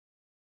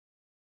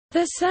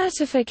The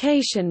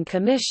Certification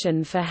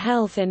Commission for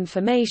Health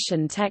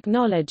Information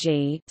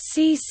Technology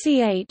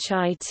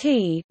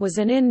 (CCHIT) was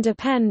an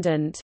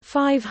independent,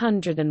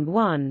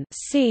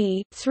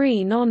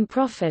 501(c)(3)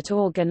 non-profit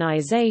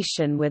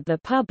organization with the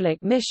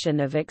public mission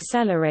of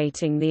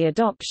accelerating the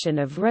adoption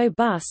of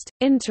robust,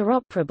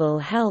 interoperable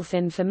health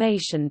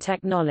information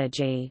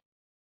technology.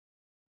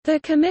 The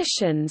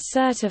Commission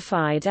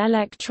certified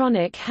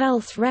electronic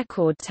health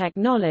record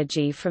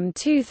technology from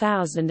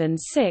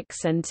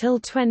 2006 until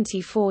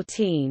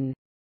 2014.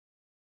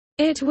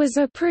 It was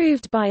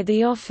approved by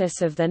the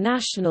Office of the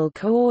National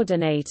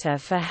Coordinator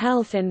for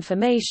Health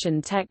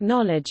Information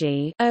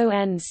Technology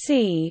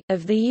 (ONC)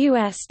 of the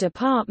U.S.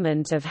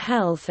 Department of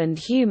Health and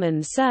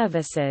Human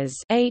Services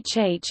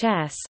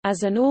 (HHS)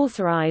 as an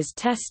authorized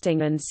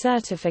testing and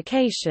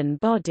certification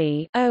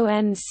body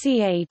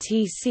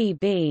 (ONCATCB).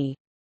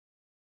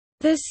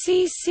 The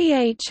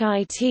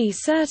CCHIT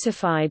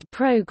certified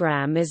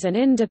program is an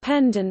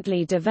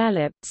independently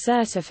developed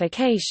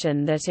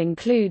certification that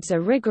includes a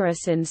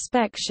rigorous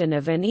inspection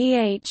of an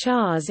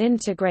EHR's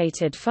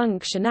integrated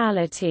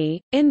functionality,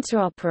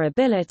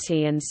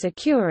 interoperability and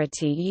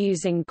security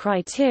using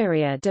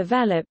criteria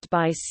developed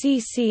by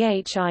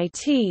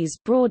CCHIT's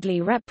broadly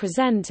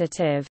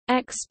representative,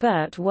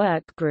 expert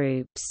work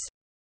groups.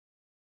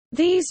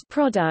 These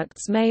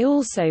products may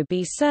also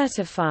be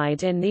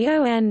certified in the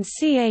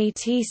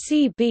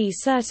ONCATCB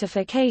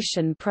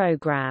certification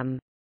program.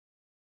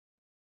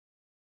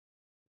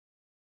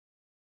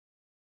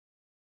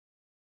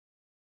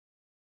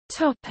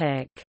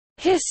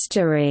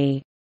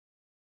 History.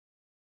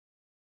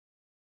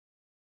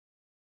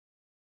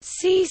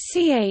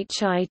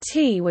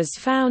 CCHIT was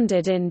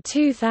founded in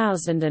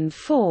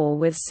 2004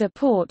 with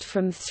support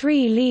from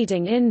 3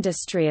 leading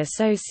industry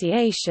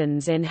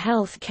associations in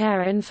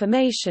healthcare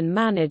information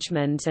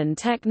management and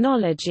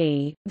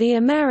technology, the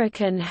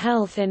American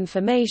Health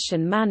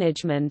Information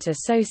Management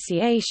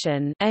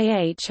Association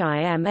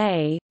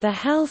 (AHIMA), the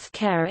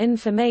Healthcare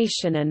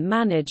Information and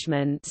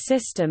Management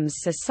Systems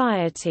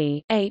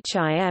Society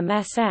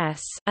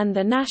 (HIMSS), and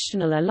the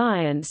National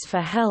Alliance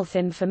for Health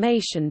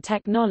Information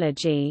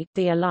Technology,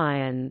 the Alliance.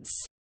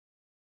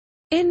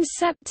 In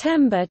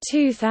September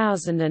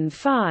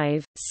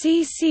 2005,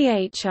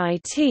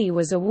 CCHIT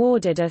was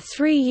awarded a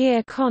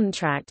 3-year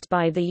contract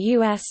by the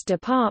U.S.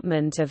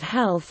 Department of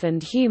Health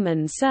and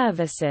Human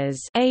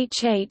Services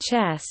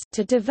 (HHS)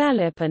 to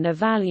develop and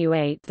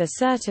evaluate the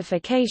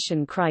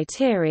certification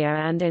criteria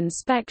and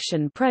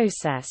inspection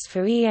process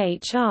for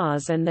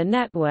EHRs and the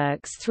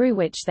networks through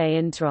which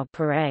they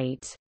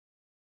interoperate.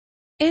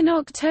 In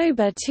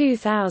October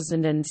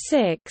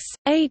 2006,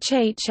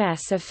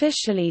 HHS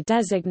officially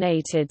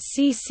designated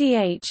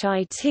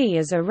CCHIT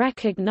as a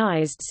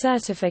recognized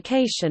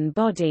certification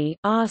body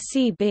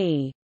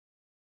 (RCB).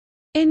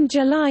 In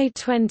July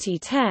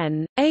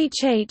 2010,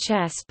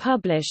 HHS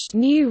published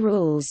new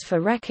rules for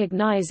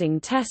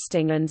recognizing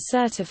testing and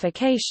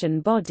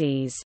certification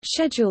bodies,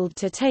 scheduled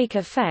to take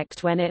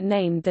effect when it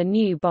named the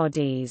new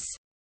bodies.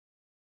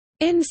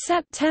 In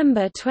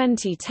September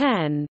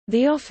 2010,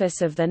 the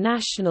Office of the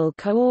National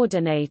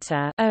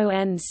Coordinator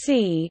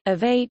 (ONC) of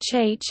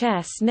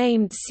HHS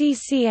named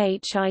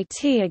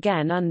CCHIT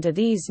again under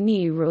these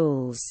new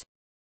rules.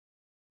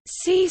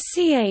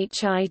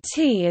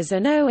 CCHIT is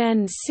an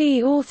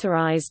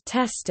ONC-authorized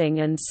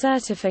testing and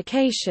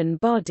certification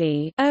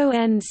body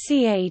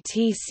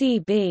 (ONCATCB).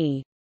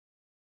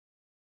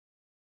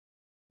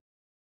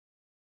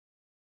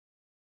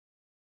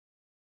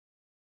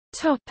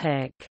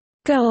 Topic: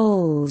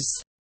 Goals.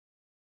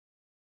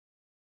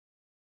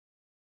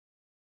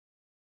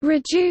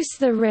 Reduce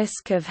the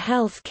risk of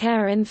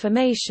healthcare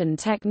information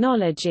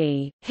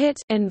technology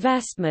 (HIT)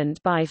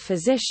 investment by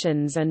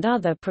physicians and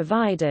other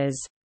providers.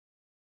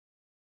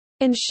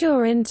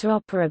 Ensure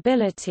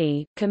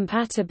interoperability,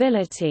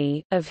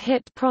 compatibility of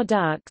HIT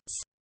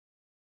products.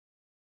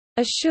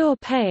 Assure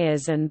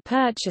payers and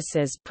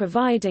purchasers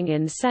providing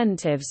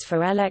incentives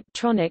for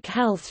electronic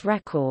health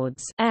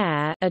records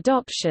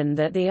adoption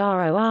that the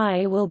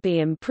ROI will be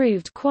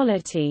improved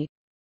quality.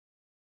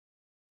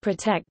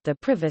 Protect the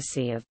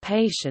privacy of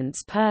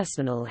patients'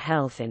 personal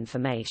health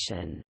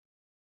information.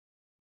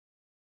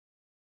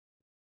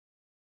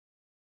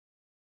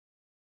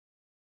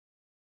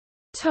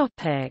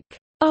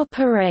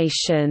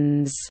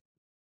 Operations.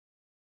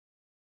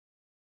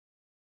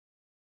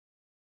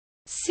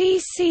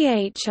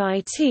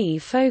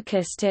 CCHIT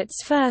focused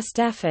its first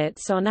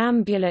efforts on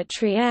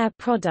ambulatory air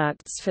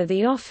products for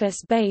the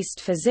office-based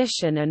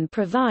physician and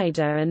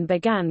provider and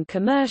began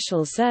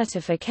commercial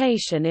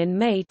certification in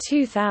May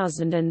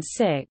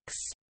 2006.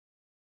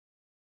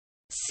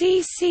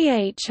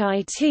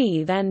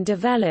 CCHIT then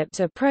developed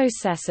a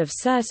process of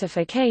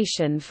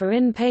certification for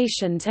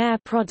inpatient air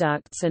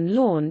products and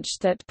launched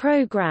that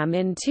program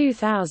in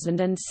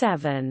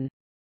 2007.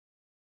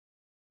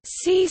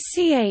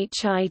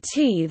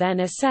 CCHIT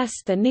then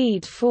assessed the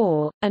need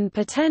for, and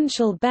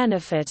potential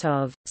benefit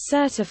of,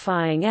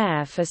 certifying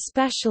air for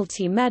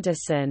specialty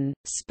medicine,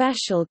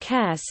 special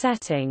care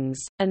settings,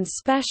 and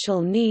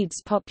special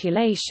needs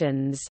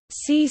populations.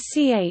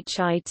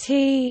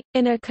 CCHIT,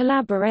 in a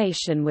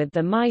collaboration with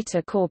the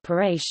MITRE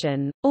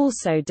Corporation,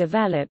 also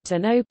developed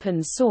an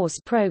open-source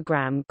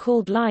program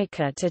called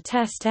Leica to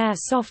test air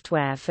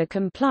software for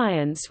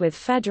compliance with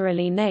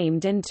federally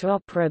named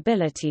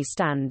interoperability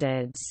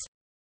standards.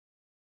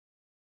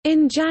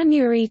 In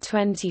January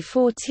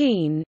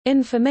 2014,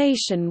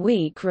 Information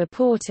Week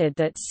reported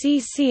that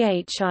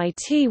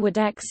CCHIT would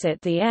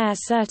exit the air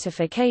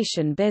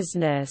certification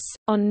business.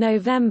 On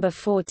November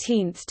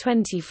 14,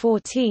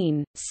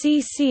 2014,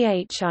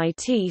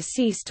 CCHIT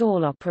ceased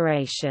all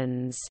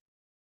operations.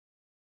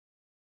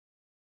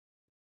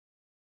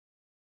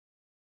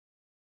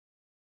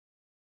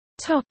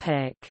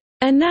 Topic: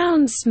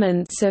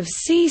 Announcements of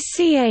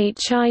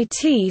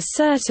CCHIT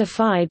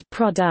certified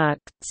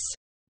products.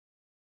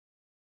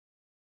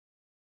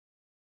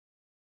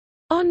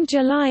 On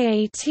July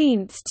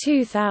 18,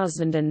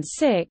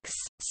 2006,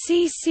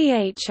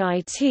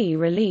 CCHIT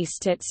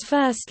released its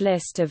first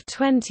list of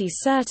 20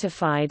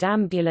 certified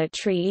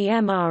ambulatory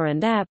EMR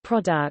and air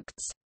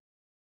products.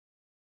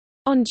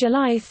 On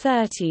July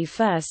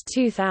 31,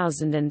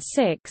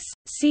 2006,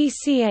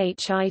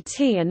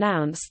 CCHIT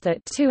announced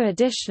that 2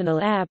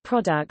 additional air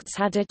products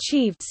had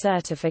achieved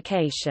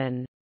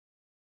certification.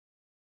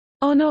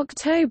 On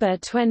October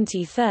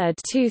 23,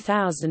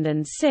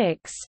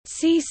 2006,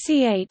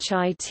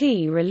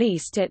 CCHIT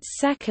released its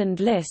second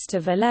list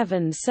of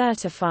 11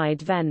 certified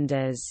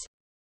vendors.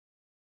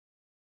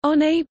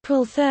 On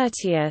April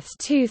 30,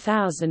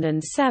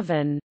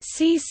 2007,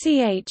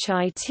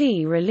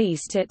 CCHIT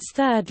released its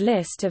third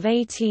list of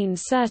 18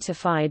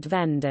 certified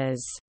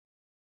vendors.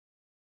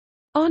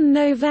 On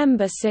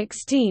November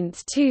 16,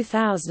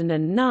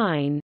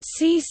 2009,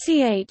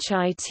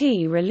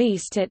 CCHIT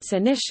released its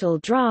initial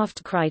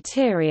draft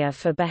criteria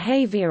for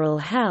behavioral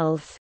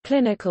health,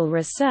 clinical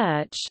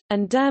research,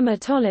 and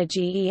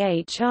dermatology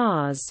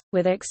EHRs,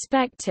 with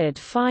expected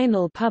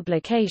final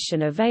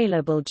publication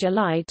available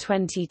July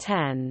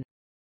 2010.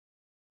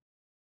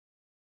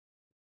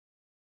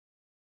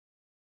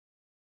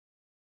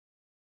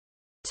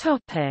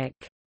 Topic: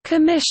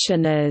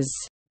 Commissioners.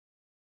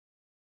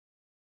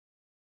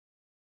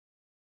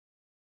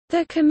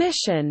 The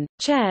Commission,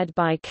 chaired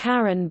by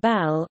Karen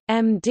Bell,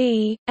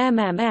 MD,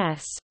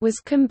 MMS,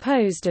 was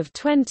composed of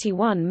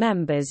 21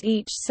 members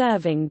each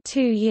serving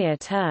 2-year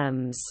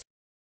terms.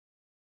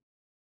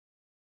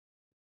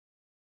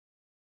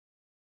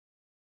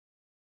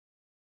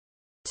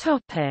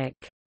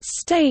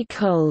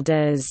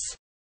 Stakeholders.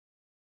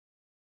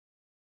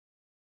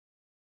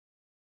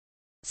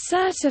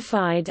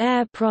 Certified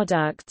air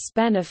products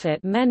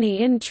benefit many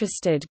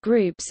interested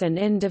groups and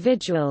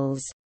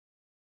individuals.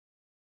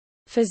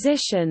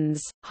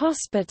 Physicians,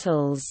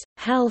 hospitals,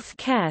 health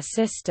care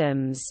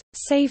systems,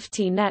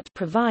 safety net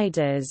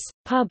providers,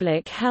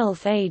 public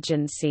health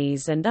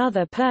agencies and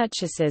other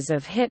purchasers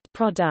of HIT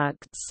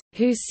products,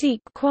 who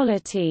seek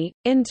quality,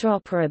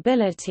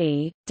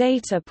 interoperability,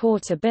 data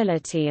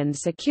portability and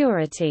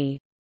security.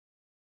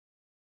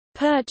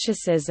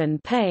 Purchasers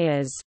and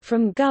payers,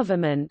 from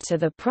government to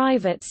the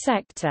private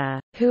sector,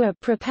 who are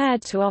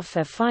prepared to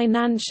offer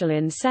financial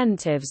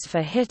incentives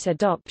for HIT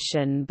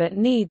adoption but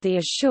need the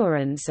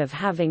assurance of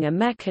having a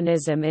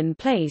mechanism in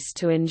place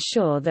to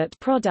ensure that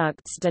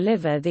products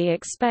deliver the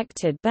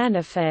expected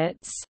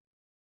benefits.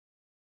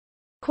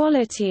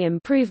 Quality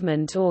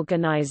improvement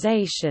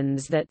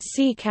organizations that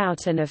seek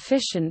out an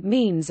efficient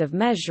means of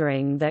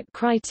measuring that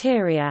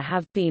criteria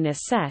have been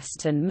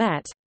assessed and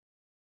met.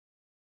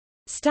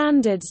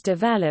 Standards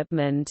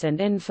development and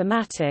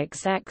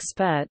informatics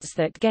experts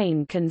that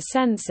gain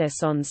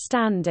consensus on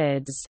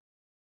standards.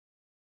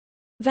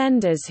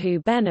 Vendors who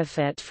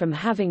benefit from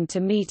having to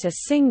meet a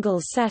single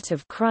set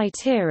of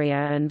criteria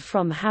and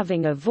from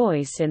having a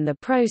voice in the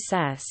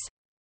process.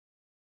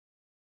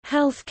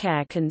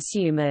 Healthcare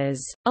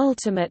consumers,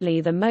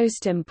 ultimately the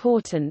most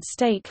important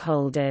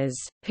stakeholders,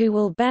 who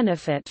will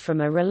benefit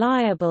from a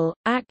reliable,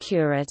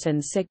 accurate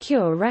and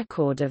secure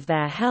record of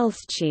their health.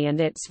 CCHIT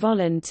and its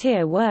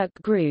volunteer work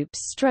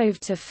groups strove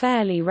to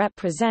fairly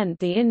represent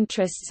the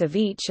interests of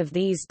each of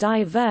these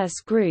diverse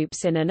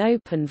groups in an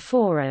open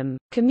forum,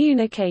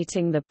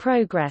 communicating the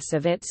progress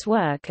of its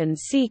work and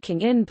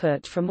seeking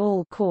input from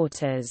all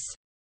quarters.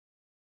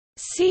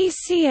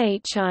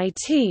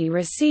 CCHIT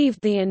received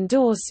the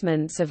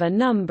endorsements of a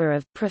number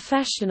of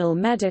professional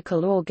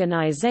medical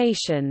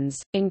organizations,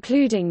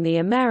 including the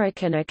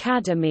American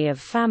Academy of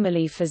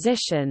Family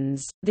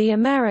Physicians, the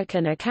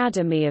American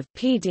Academy of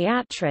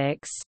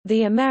Pediatrics,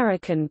 the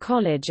American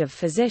College of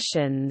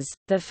Physicians,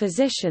 the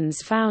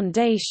Physicians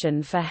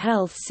Foundation for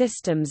Health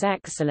Systems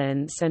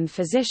Excellence and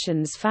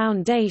Physicians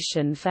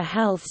Foundation for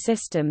Health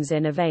Systems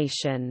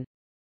Innovation.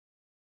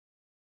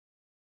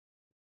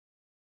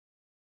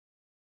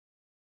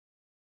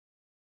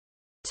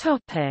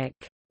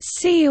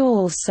 See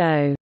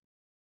also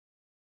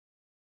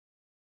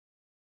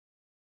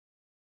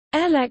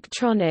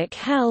Electronic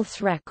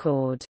health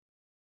record.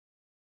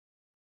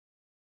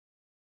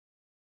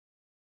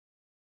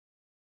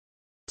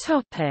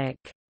 Topic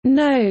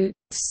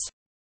Notes.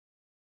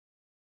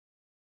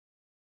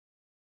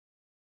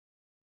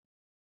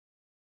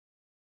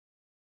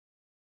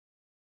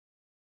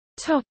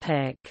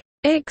 Topic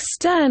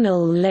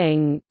External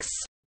links.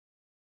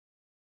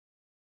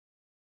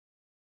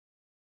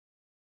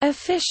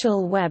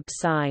 Official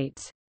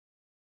website